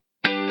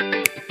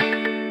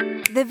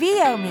The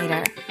VO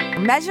meter,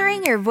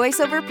 measuring your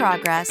voiceover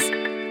progress.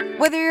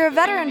 Whether you're a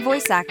veteran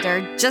voice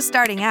actor, just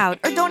starting out,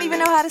 or don't even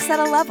know how to set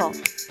a level,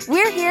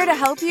 we're here to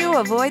help you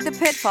avoid the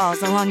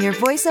pitfalls along your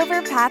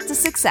voiceover path to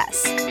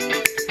success.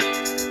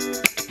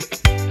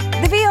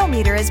 The VO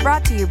meter is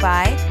brought to you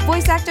by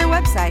Voice Actor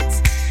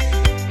Websites,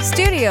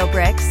 Studio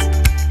Bricks,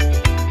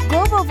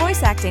 Global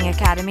Voice Acting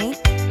Academy,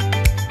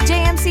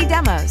 JMC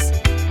Demos,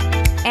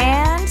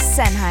 and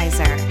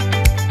Sennheiser.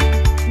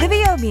 The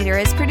VO meter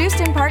is produced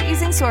in part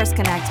using Source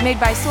Connect, made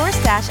by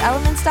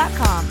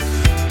source-elements.com.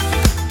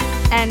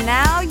 And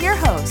now, your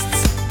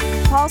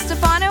hosts, Paul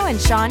Stefano and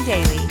Sean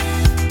Daly.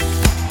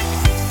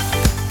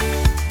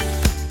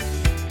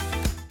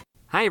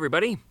 Hi,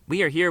 everybody.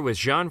 We are here with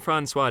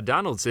Jean-Francois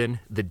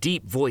Donaldson, the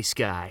deep voice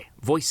guy,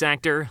 voice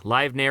actor,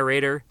 live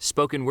narrator,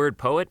 spoken word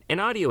poet,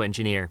 and audio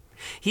engineer.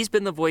 He's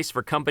been the voice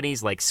for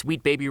companies like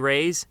Sweet Baby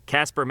Ray's,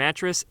 Casper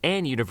Mattress,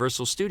 and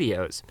Universal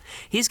Studios.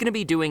 He's going to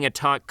be doing a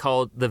talk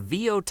called The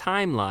VO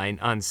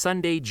Timeline on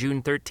Sunday,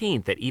 June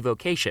 13th at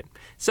eVOcation.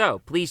 So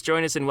please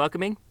join us in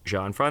welcoming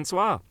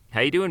Jean-Francois.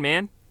 How you doing,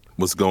 man?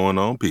 What's going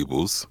on,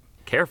 peoples?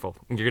 Careful.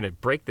 You're going to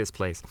break this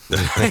place.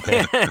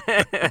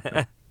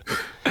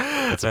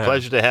 It's a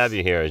pleasure to have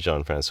you here,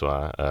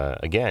 Jean-Francois.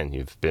 Again,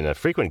 you've been a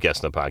frequent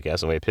guest on the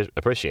podcast, and we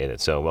appreciate it.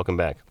 So welcome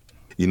back.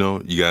 You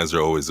know, you guys are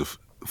always a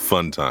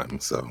fun time,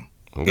 so.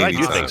 I'm glad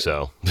you think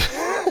so.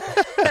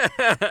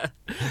 That's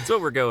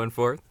what we're going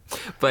for.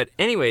 But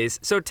anyways,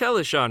 so tell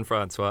us,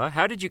 Jean-Francois,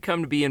 how did you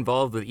come to be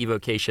involved with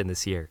eVOcation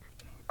this year?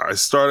 I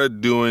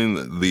started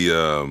doing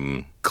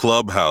the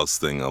Clubhouse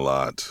thing a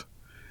lot,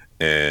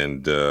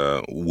 and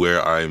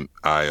where I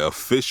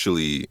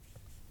officially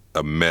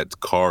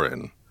met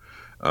Karin.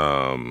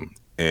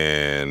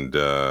 And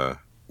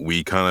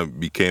we kind of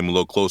became a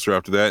little closer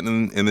after that,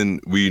 and then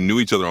we knew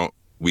each other.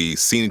 We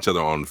seen each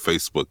other on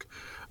Facebook,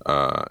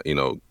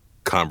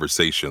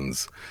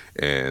 conversations,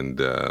 and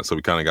so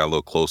we kind of got a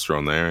little closer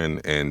on there.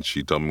 And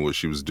she told me what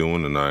she was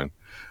doing, and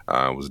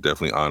I was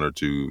definitely honored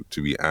to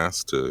be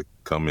asked to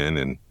come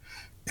in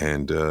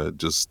and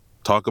just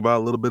talk about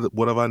a little bit of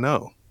what I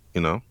know,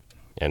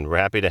 And we're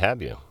happy to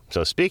have you.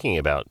 So speaking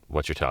about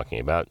what you're talking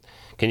about,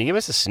 can you give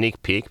us a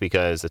sneak peek?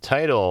 Because the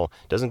title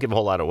doesn't give a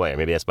whole lot away, or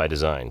maybe that's by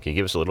design. Can you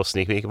give us a little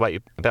sneak peek about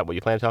what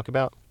you plan to talk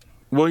about?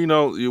 Well,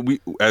 we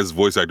as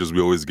voice actors,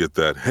 we always get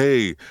that,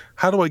 hey,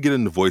 how do I get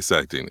into voice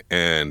acting?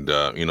 And,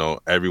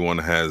 everyone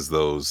has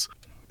those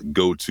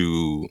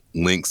go-to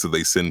links that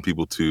they send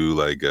people to,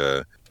 like,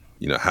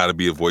 how to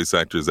be a voice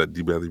actor. Is that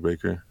D. Bradley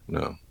Baker?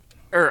 No.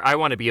 Or I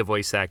want to be a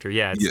voice actor.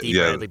 Yeah, it's D.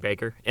 Bradley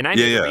Baker. And I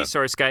need a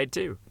resource guide,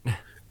 too.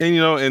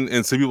 And,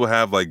 and some people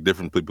have, like,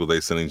 different people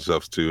they sending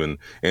stuff to.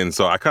 And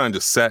so I kind of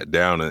just sat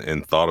down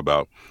and thought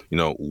about,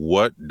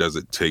 what does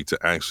it take to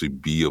actually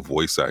be a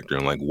voice actor?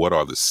 And, like, what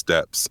are the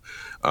steps?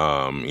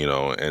 And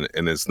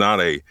it's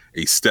not a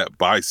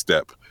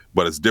step-by-step,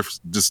 but it's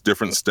just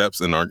different steps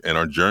in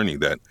our journey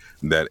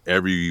that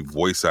every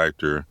voice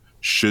actor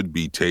should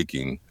be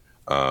taking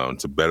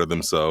to better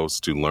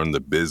themselves, to learn the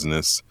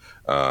business,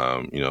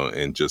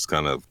 and just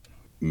kind of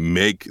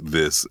make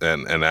this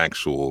an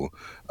actual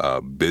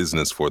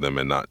business for them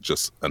and not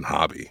just a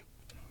hobby.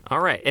 All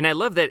right. And I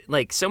love that,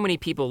 like, so many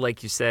people,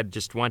 like you said,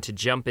 just want to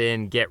jump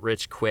in, get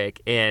rich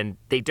quick, and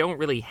they don't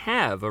really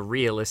have a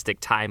realistic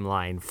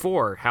timeline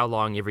for how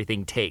long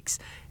everything takes.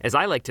 As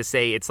I like to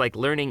say, it's like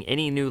learning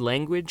any new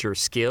language or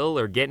skill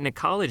or getting a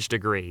college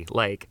degree.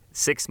 Like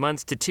 6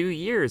 months to 2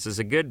 years is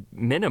a good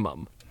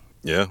minimum.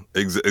 Yeah,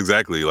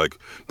 exactly. Like,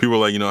 people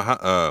are like,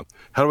 how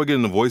do I get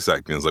into voice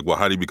acting? It's like, well,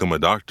 how do you become a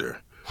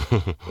doctor?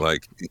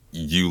 Like,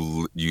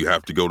 you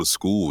have to go to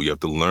school, you have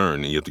to learn,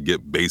 and you have to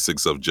get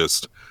basics of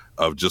just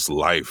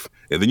life,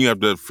 and then you have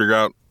to figure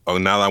out, oh,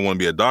 now that I want to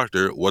be a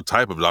doctor, what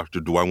type of doctor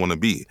do I want to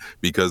be?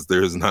 Because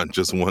there's not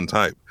just one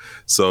type.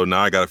 So now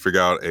I got to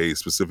figure out a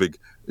specific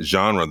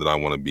genre that I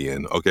want to be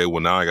in. Okay,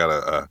 well, now I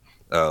got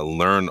to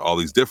learn all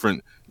these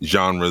different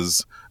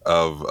genres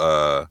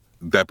of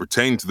that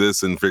pertain to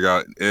this and figure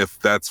out if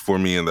that's for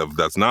me and if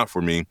that's not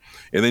for me.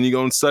 And then you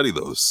go and study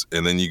those.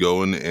 And then you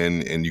go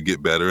and you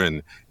get better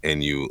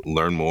and you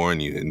learn more and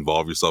you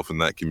involve yourself in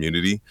that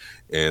community.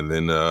 And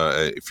then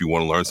if you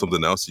want to learn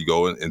something else, you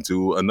go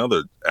into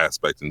another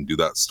aspect and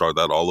start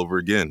that all over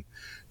again.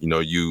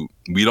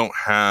 We don't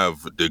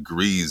have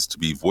degrees to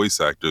be voice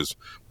actors,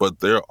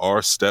 but there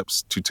are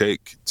steps to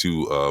take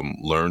to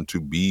learn to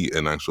be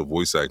an actual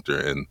voice actor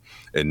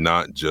and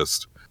not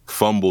just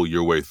fumble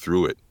your way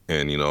through it.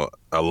 And,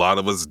 a lot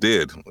of us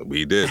did.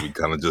 We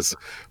kind of just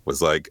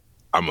was like,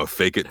 I'm going to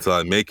fake it till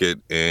I make it.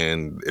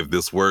 And if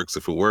it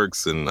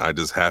works. And I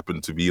just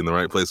happened to be in the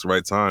right place at the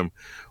right time.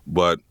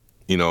 But,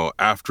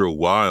 after a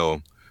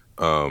while,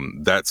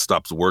 that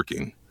stops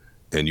working.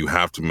 And you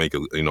have to make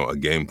a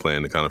game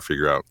plan to kind of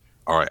figure out,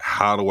 all right,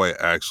 how do I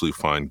actually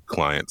find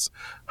clients?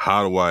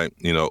 How do I,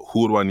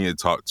 who do I need to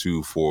talk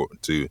to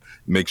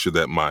make sure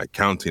that my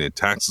accounting and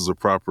taxes are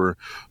proper?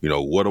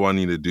 What do I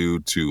need to do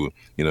to,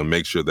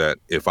 make sure that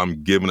if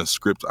I'm given a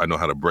script, I know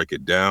how to break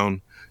it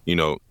down?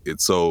 There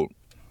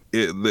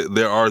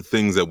are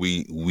things that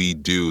we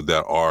do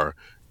that are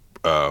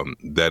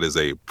that is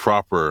a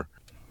proper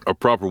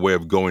way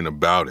of going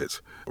about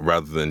it,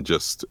 rather than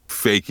just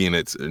faking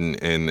it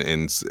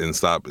and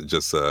stop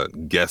just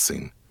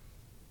guessing.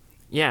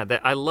 Yeah,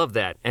 I love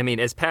that. I mean,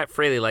 as Pat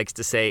Fraley likes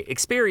to say,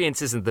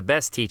 experience isn't the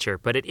best teacher,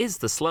 but it is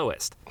the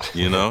slowest.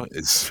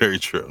 It's very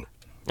true.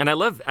 And I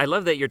love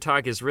that your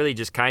talk is really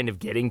just kind of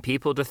getting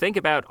people to think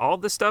about all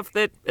the stuff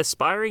that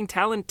aspiring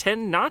talent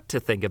tend not to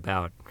think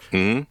about.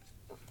 Mm-hmm.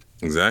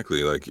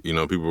 Exactly. Like,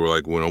 people were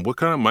like, well, what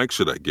kind of mic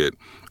should I get?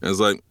 And it's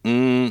like, do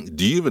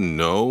you even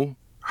know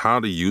how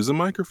to use a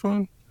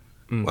microphone?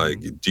 Mm-hmm. Like,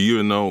 do you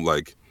even know,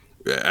 like,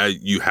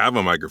 you have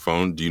a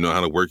microphone. Do you know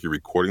how to work your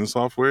recording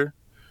software?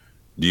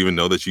 Do you even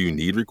know that you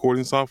need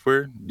recording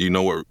software? Do you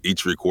know what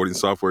each recording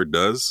software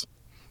does?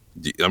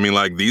 I mean,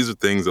 like, these are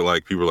things that,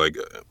 like, people are like,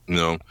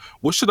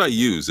 what should I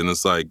use? And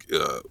it's like,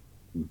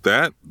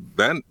 that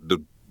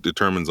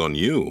determines on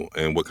you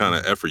and what kind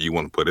of effort you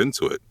want to put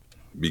into it.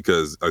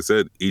 Because I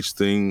said each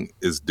thing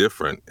is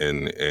different,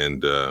 and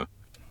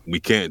we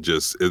can't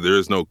just, there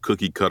is no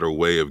cookie cutter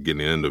way of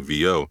getting into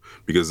VO,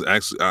 because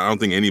actually I don't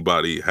think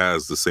anybody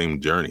has the same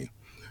journey.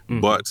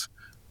 Mm-hmm. But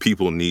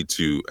people need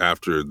to,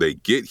 after they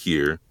get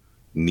here,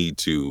 need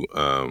to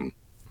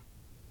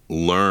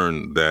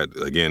learn that,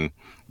 again,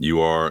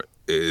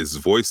 is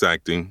voice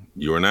acting,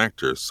 you're an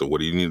actor. So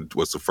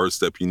what's the first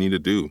step you need to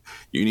do?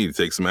 You need to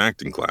take some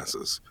acting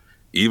classes,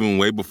 even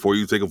way before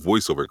you take a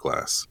voiceover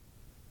class.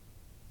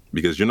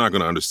 Because you're not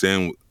going to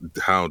understand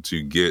how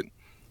to get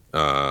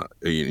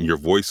your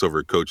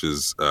voiceover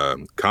coach's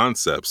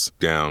concepts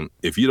down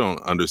if you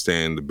don't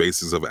understand the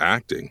basics of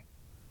acting.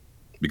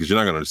 Because you're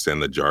not going to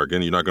understand the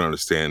jargon. You're not going to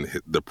understand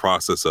the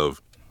process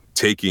of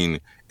taking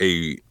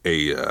a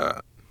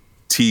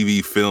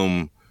TV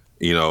film,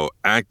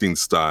 acting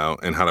style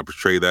and how to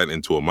portray that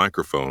into a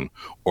microphone,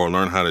 or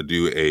learn how to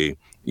do a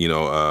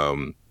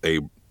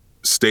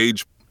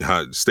stage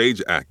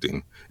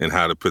acting and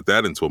how to put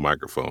that into a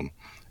microphone.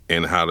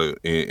 And how to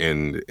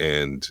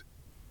and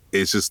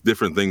it's just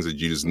different things that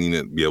you just need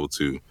to be able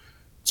to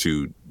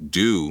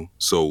do.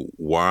 So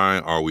why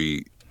are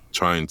we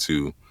trying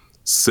to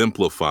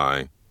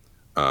simplify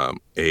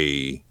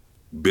a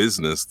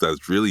business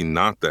that's really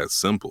not that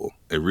simple?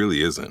 It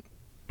really isn't.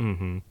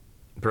 Mm-hmm.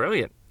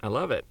 Brilliant. I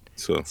love it.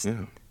 So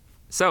yeah.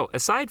 So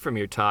aside from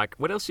your talk,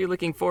 what else are you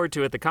looking forward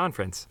to at the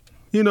conference?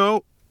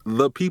 The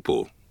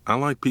people. I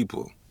like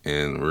people,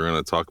 and we're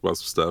gonna talk about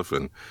some stuff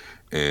and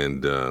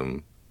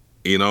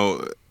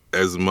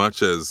as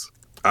much as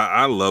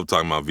I love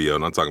talking about VO,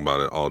 and I'm talking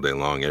about it all day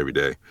long, every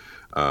day.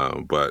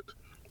 But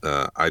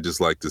I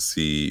just like to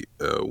see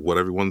what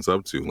everyone's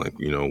up to, like,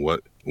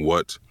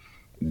 what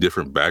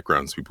different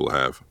backgrounds people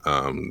have,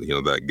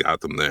 that got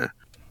them there.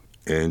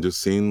 And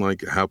just seeing,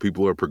 like, how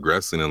people are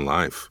progressing in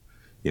life,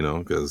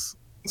 because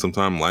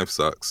sometimes life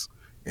sucks.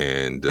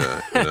 And,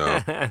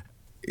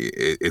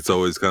 it's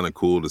always kind of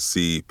cool to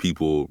see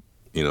people,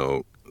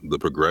 the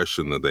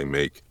progression that they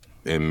make.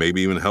 And maybe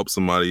even help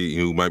somebody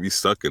who might be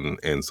stuck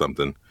in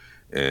something,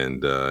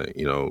 and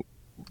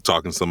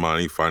talking to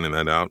somebody, finding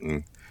that out,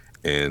 and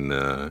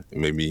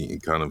maybe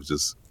kind of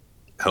just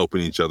helping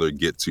each other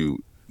get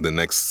to the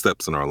next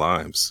steps in our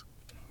lives.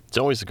 It's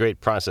always a great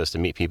process to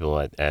meet people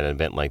at an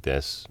event like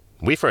this.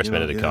 We first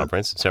met at a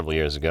conference several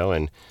years ago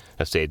and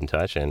have stayed in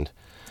touch, and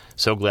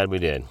so glad we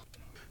did.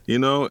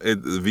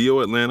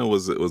 VO Atlanta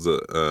was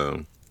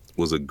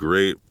a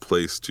great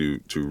place to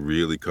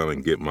really kind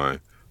of get my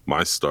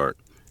start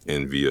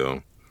in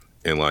VO,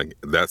 and like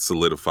that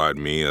solidified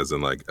me as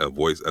in like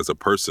as a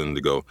person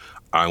to go,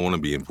 I want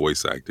to be in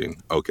voice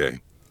acting. Okay,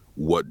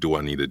 what do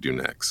I need to do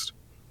next?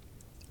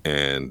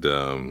 And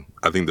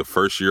I think the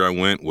first year I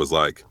went was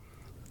like,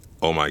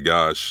 oh my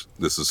gosh,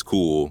 this is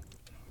cool.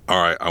 All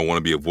right, I want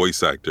to be a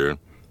voice actor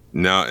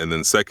now. And then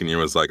the second year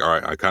was like, all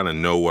right, I kind of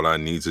know what I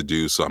need to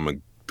do, so I'm gonna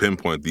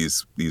pinpoint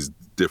these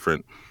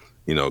different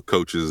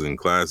coaches and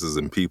classes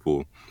and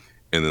people.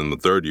 And then the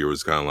third year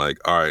was kind of like,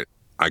 all right,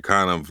 I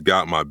kind of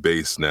got my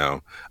base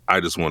now.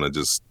 I just want to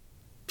just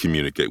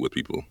communicate with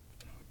people.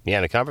 Yeah,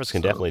 and a conference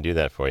can definitely do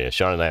that for you.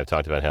 Sean and I have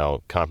talked about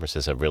how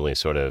conferences have really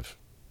sort of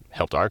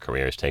helped our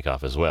careers take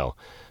off as well,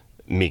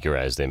 meager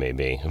as they may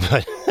be.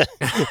 But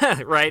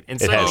right,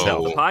 and so has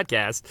helped the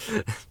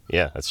podcast.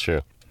 Yeah, that's true.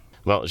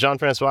 Well,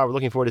 Jean-Francois, we're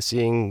looking forward to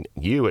seeing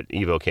you at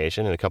eVOcation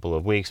in a couple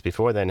of weeks.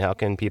 Before then, how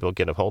can people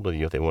get a hold of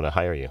you if they want to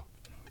hire you?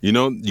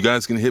 You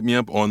guys can hit me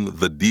up on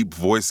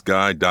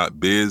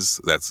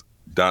thedeepvoiceguy.biz. That's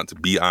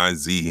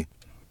 .biz.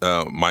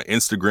 My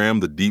Instagram,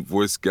 The Deep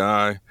Voice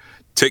Guy.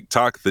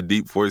 TikTok, The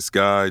Deep Voice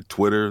Guy.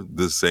 Twitter,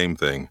 the same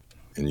thing.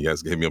 And you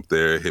guys can hit me up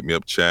there, hit me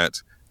up,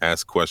 chat,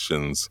 ask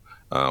questions.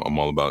 I'm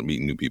all about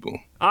meeting new people.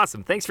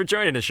 Awesome. Thanks for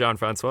joining us,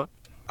 Jean-Francois.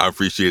 I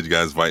appreciate you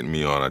guys inviting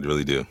me on. I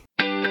really do.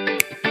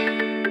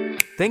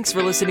 Thanks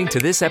for listening to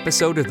this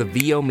episode of the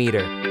VO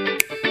Meter.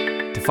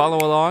 To follow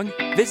along,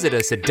 visit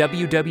us at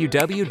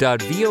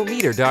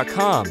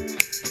www.vometer.com.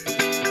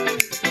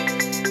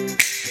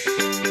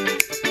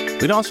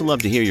 We'd also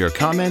love to hear your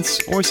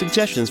comments or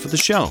suggestions for the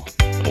show.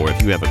 Or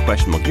if you have a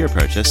questionable gear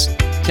purchase,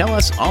 tell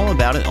us all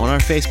about it on our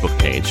Facebook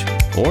page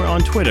or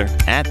on Twitter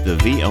 @the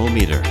VO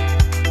Meter.